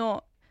I'm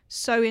not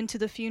so into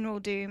the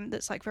funeral doom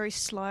that's like very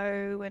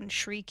slow and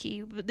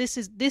shrieky, but this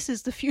is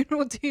the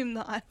funeral doom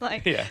that I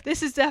like. Yeah.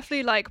 This is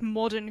definitely like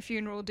modern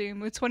funeral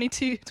doom with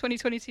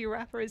 2022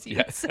 rappers, you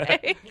would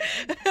say.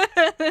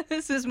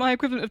 This is my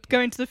equivalent of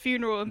going to the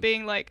funeral and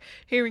being like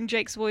hearing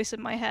Jake's voice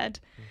in my head.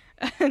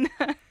 And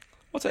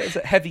What's it? Is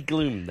it heavy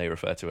gloom they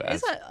refer to it as?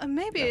 is that,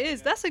 maybe it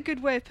is. That's a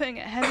good way of putting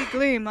it. Heavy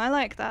gloom. I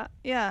like that.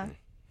 Yeah.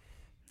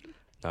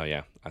 Oh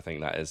yeah, I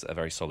think that is a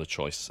very solid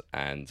choice,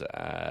 and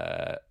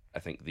I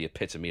think the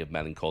epitome of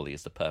melancholy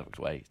is the perfect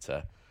way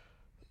to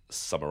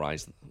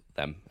summarize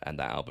them and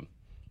that album.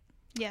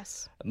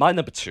 Yes. My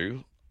number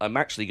 2, I'm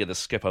actually going to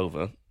skip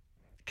over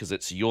because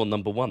it's your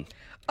number 1.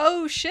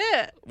 Oh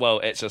shit. Well,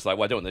 it's just like,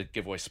 well, I don't want to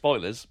give away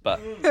spoilers, but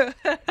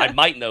I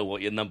might know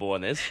what your number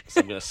 1 is,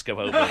 so I'm going to skip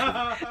over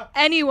it.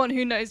 Anyone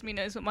who knows me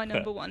knows what my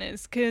number 1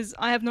 is, because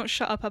I have not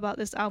shut up about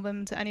this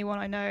album to anyone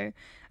I know.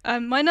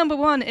 My number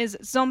 1 is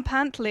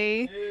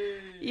Zompantli.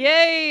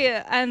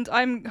 Yay! And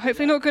I'm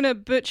hopefully not going to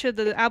butcher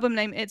the album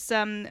name. It's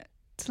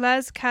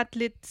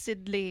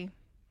Tlazcatlitsidli.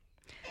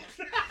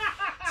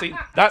 See,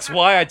 that's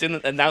why I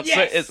didn't announce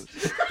Yes! it.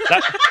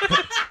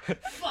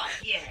 Fuck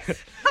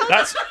yes.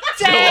 That's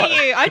Dare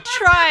you! I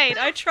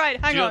tried.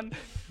 Hang on.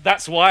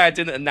 That's why I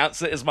didn't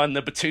announce it as my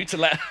number 2 to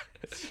let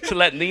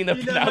Nina You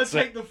never pronounce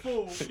take it. the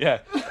fall. Yeah.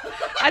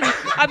 And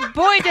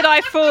boy, did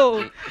I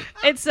fall.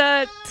 It's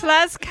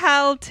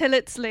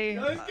Tlazcaltilitsli.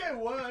 Those get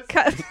worse.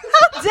 How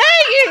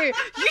dare you!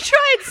 You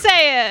try and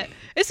say it.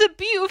 It's a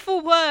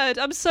beautiful word.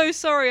 I'm so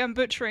sorry I'm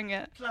butchering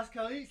it.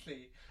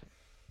 Tlaxcaltli.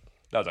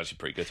 That was actually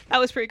pretty good. That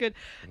was pretty good.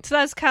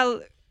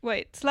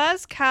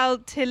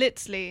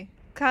 Tlazcaltilitsli.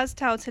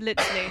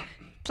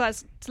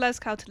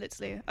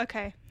 Tlazcaltilitsli.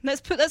 Okay.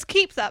 Let's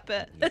keep that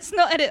bit. Let's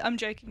not edit. I'm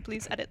joking.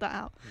 Please edit that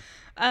out.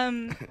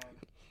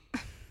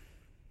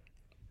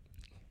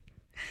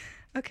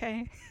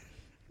 Okay.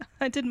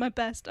 I did my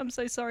best. I'm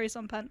so sorry,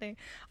 Zompantli.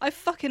 I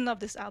fucking love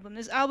this album.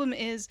 This album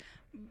is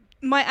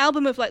my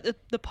album of like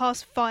the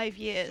past 5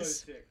 So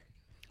years. sick.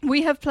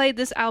 We have played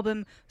this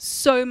album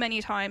so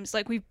many times.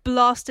 Like, we've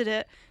blasted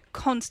it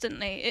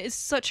constantly. It is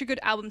such a good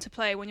album to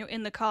play when you're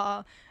in the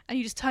car and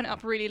you just turn it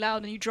up really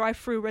loud and you drive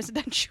through a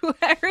residential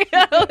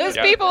area. There's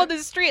Yeah. people on the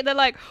street and they're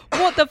like,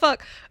 what the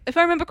fuck? If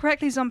I remember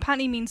correctly,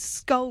 Zompantli means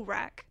skull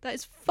rack. That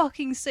is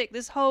fucking sick.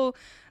 This whole,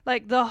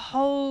 like, the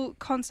whole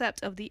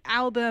concept of the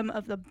album,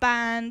 of the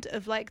band,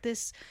 of like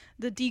this,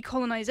 the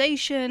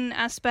decolonization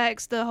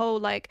aspects, the whole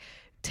like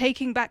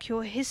taking back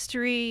your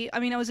history. I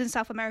mean, I was in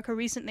South America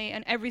recently,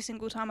 and every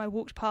single time I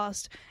walked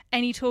past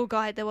any tour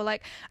guide, they were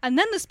like, and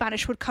then the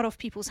Spanish would cut off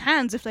people's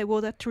hands if they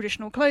wore their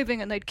traditional clothing,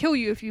 and they'd kill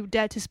you if you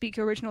dared to speak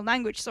your original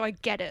language. So I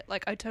get it.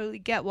 Like, I totally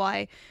get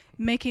why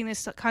making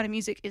this kind of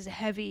music is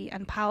heavy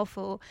and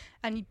powerful,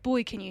 and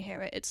boy, can you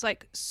hear it. It's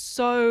like it's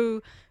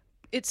so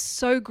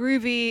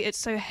groovy, it's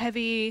so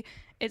heavy,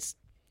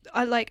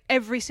 I like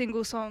every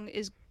single song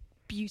is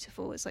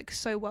beautiful. It's like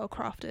so well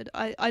crafted.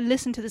 I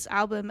listen to this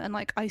album and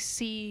like I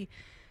see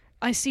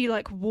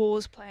like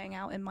wars playing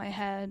out in my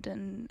head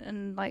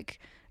and like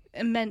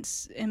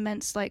immense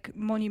like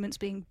monuments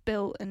being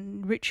built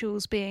and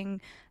rituals being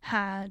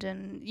had,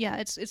 and yeah,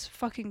 it's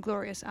fucking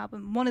glorious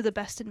album. One of the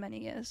best in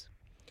many years.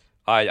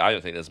 I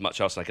don't think there's much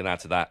else I can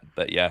add to that,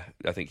 but yeah,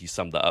 I think you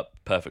summed that up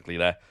perfectly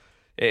there.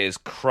 It is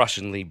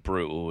crushingly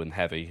brutal and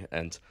heavy,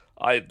 and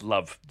I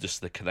love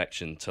just the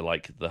connection to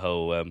like the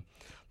whole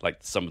like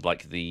some of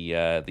like the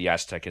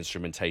Aztec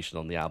instrumentation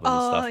on the album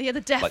and stuff. Oh yeah, the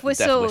death like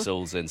whistle. the death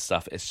whistles and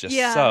stuff. It's just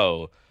Yeah.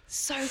 so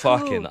So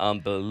fucking cool.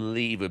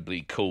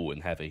 unbelievably cool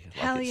and heavy. Like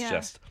Hell it's yeah.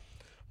 just,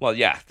 well,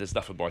 yeah, there's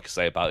nothing more I can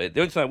say about it. The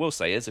only thing I will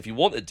say is if you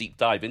want a deep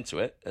dive into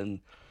it and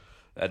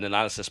an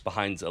analysis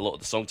behind a lot of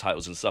the song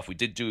titles and stuff. We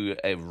did do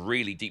a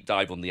really deep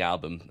dive on the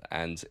album,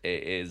 and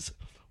it is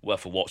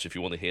worth a watch if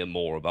you want to hear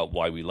more about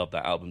why we love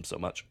that album so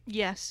much.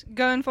 Yes,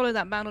 go and follow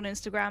that band on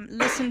Instagram.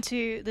 Listen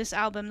to this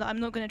album that I'm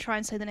not going to try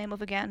and say the name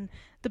of again.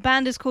 The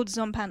band is called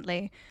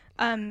Zompantly.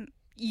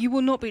 You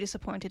will not be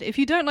disappointed. If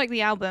you don't like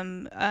the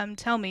album,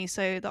 tell me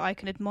so that I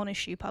can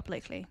admonish you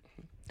publicly.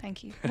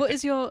 Thank you. What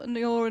is your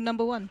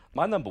number one?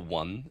 My number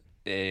one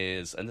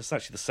is, and this is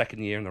actually the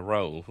second year in a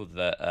row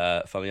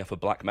that, funnily enough, a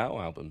black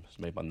metal album has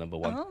made my number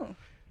one. Oh.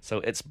 So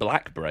it's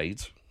Black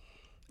Braid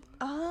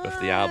with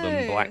the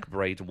album Black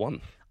Braid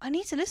 1. I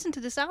need to listen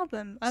to this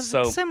album. I've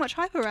So- so much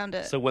hype around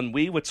it. So when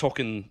we were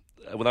talking,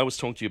 when I was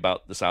talking to you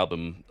about this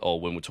album, or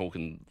when we're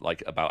talking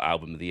like about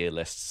album of the year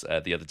lists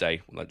the other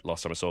day, like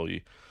last time I saw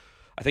you,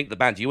 I think the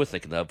band you were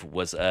thinking of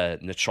was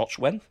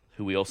Nchochwen,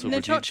 who we also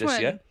reviewed this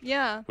year.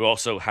 Yeah. Who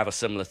also have a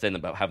similar thing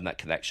about having that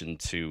connection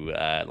to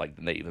like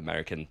the Native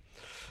American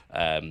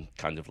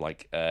kind of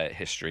like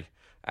history.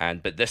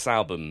 But this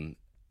album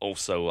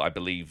also, I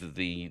believe,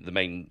 the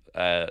main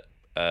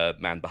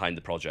man behind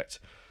the project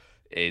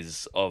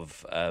is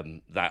of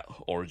that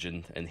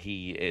origin, and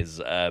he is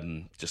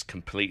just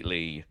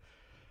completely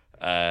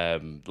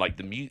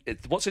like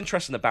what's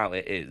interesting about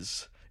it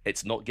is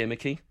it's not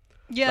gimmicky.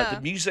 Yeah. Like,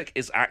 the music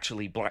is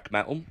actually black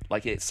metal.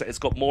 Like it's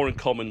got more in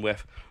common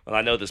with, and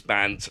I know this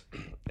band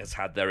has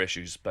had their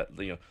issues, but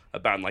a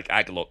band like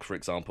Agalok, for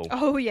example,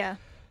 Oh, yeah.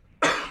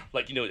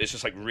 like it's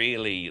just like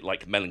really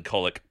like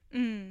melancholic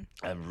and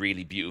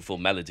really beautiful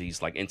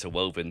melodies like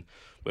interwoven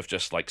with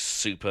just like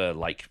super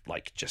like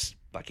just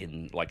like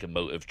in like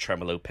emotive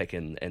tremolo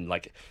picking, and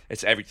like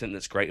it's everything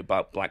that's great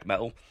about black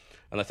metal.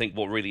 And I think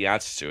what really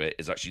adds to it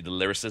is actually the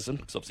lyricism,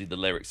 because obviously the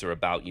lyrics are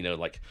about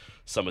like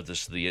some of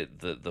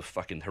the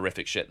fucking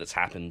horrific shit that's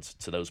happened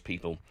to those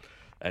people,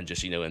 and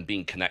just and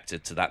being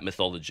connected to that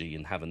mythology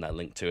and having that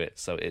link to it.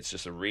 So it's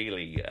just a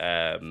really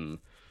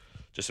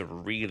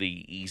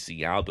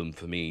easy album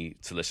for me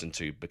to listen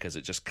to, because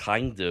it just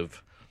kind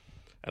of,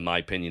 in my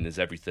opinion, is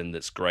everything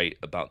that's great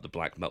about the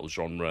black metal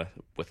genre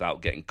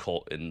without getting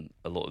caught in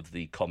a lot of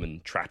the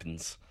common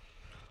trappings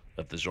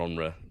of the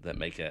genre that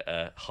make it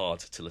hard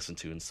to listen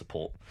to and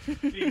support.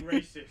 Being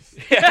racist.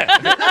 Yeah.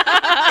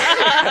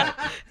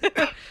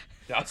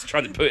 I was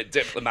trying to put it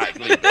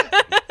diplomatically.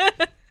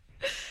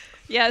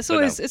 Yeah, it's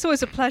But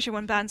always a pleasure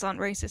when bands aren't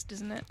racist,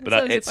 isn't it? But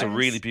always it's a bonus.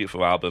 really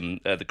beautiful album.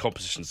 The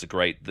compositions are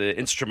great. The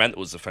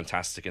instrumentals are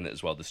fantastic in it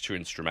as well. There's 2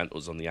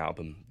 instrumentals on the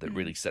album that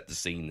really set the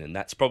scene, and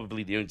that's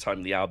probably the only time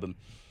in the album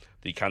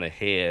that you kind of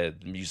hear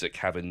the music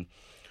having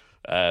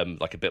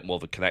like a bit more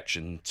of a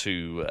connection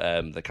to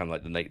the kind of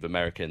like the Native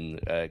American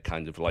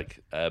kind of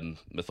like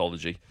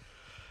mythology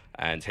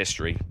and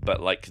history.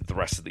 But like the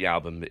rest of the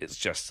album, it's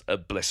just a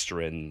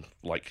blistering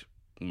like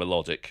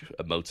melodic,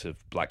 emotive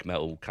black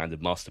metal kind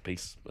of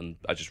masterpiece, and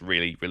I just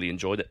really, really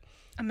enjoyed it.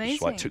 Amazing.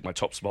 That's why it took my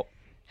top spot.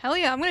 Hell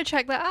yeah, I'm going to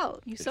check that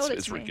out. You sold it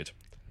It's to really me. good.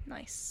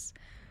 Nice.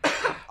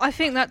 I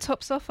think that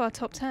tops off our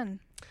top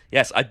 10.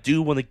 Yes, I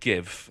do want to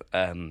give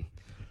an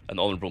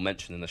honourable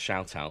mention and a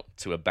shout out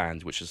to a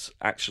band which is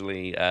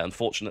actually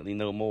unfortunately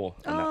no more,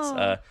 and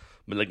that's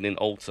Malignant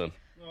Altar.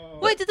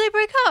 Wait, did they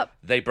break up?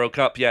 They broke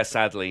up, yeah,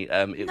 sadly.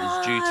 It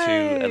was due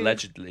to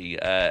allegedly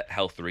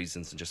health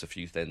reasons and just a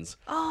few things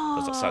that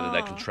was outside of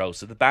their control.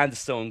 So the band is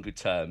still on good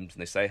terms,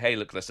 and they say, hey,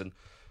 look, listen,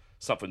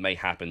 something may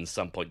happen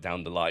some point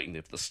down the line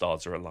if the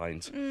stars are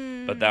aligned.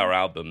 But their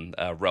album,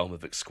 Realm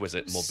of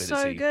Exquisite Morbidity,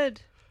 So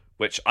good.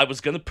 which I was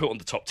going to put on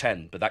the top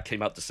 10, but that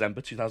came out December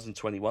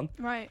 2021.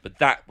 Right. But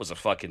that was a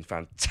fucking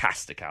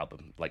fantastic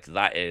album. Like,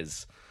 that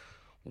is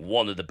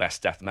one of the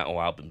best death metal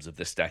albums of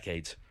this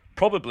decade.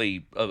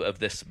 Probably of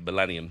this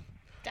millennium.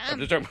 Damn.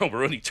 I don't remember,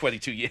 we're only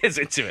 22 years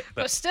into it.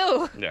 But But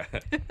still, yeah.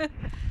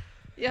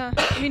 yeah.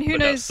 I mean, who But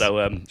no, knows?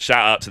 so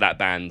shout out to that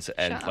band.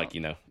 And, Shout like,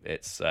 out.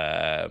 it's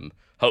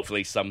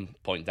hopefully some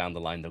point down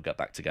the line they'll get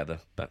back together.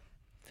 But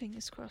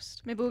Fingers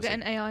crossed. Maybe we'll get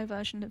an AI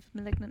version of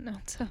Malignant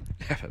now. So.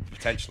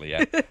 potentially,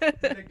 yeah.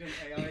 Malignant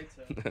AI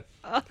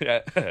term.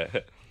 Yeah.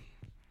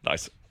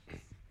 Nice.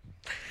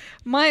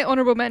 My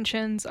honourable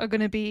mentions are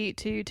going to be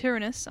to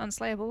Tyrannus,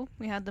 Unslayable.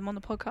 We had them on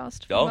the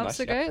podcast a few months nice,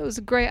 ago. yeah. It was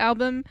a great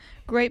album,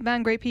 great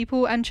band, great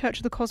people, and Church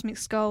of the Cosmic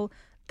Skull,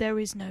 There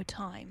Is No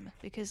Time,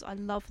 because I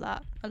love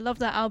that. I love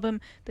that album.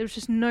 There was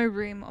just no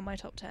room on my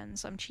top 10,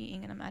 so I'm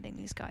cheating and I'm adding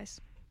these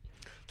guys.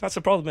 That's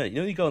the problem, isn't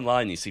it? You go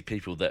online, you see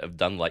people that have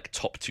done like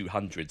top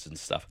 200s and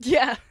stuff.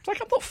 Yeah. It's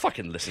like, I'm not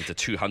fucking listening to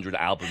 200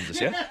 albums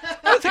this year. I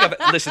don't think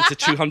I've listened to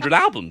 200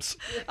 albums.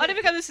 I don't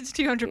think I've listened to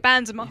 200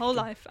 bands in my whole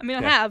life. I mean,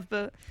 I Yeah. have,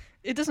 but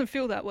it doesn't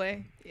feel that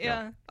way.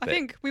 Yeah. No, I but-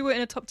 think we were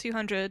in a top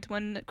 200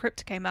 when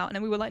Crypta came out, and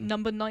then we were like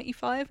number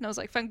 95, and I was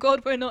like, thank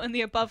God we're not in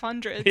the above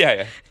 100.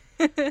 Yeah.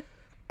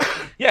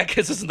 Yeah,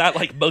 because isn't that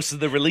like most of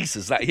the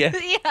releases that year?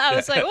 Yeah, I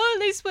was like, well, at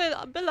least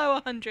we're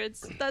below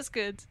 100s. That's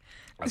good.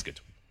 That's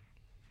good.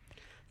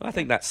 Well, I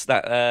think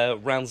that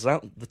rounds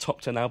out the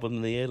top 10 album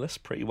of the year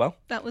list pretty well.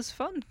 That was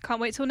fun.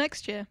 Can't wait till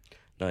next year.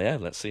 No, yeah,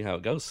 let's see how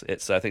it goes. I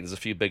think there's a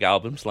few big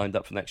albums lined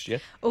up for next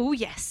year. Oh,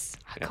 yes.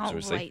 I Yeah, so can't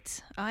we'll see.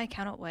 wait. I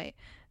cannot wait.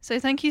 So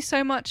thank you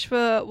so much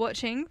for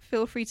watching.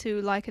 Feel free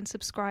to like and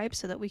subscribe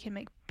so that we can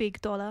make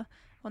big dollar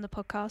on the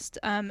podcast.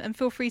 And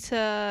feel free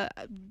to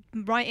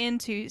write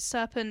into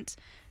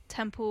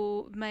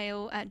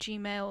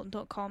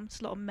serpenttemplemale@gmail.com.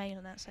 It's a lot of mail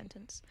in that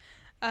sentence.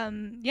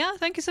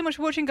 Thank you so much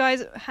for watching,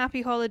 guys.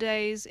 Happy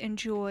holidays.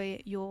 Enjoy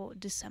your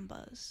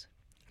Decembers.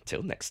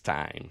 Till next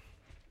time.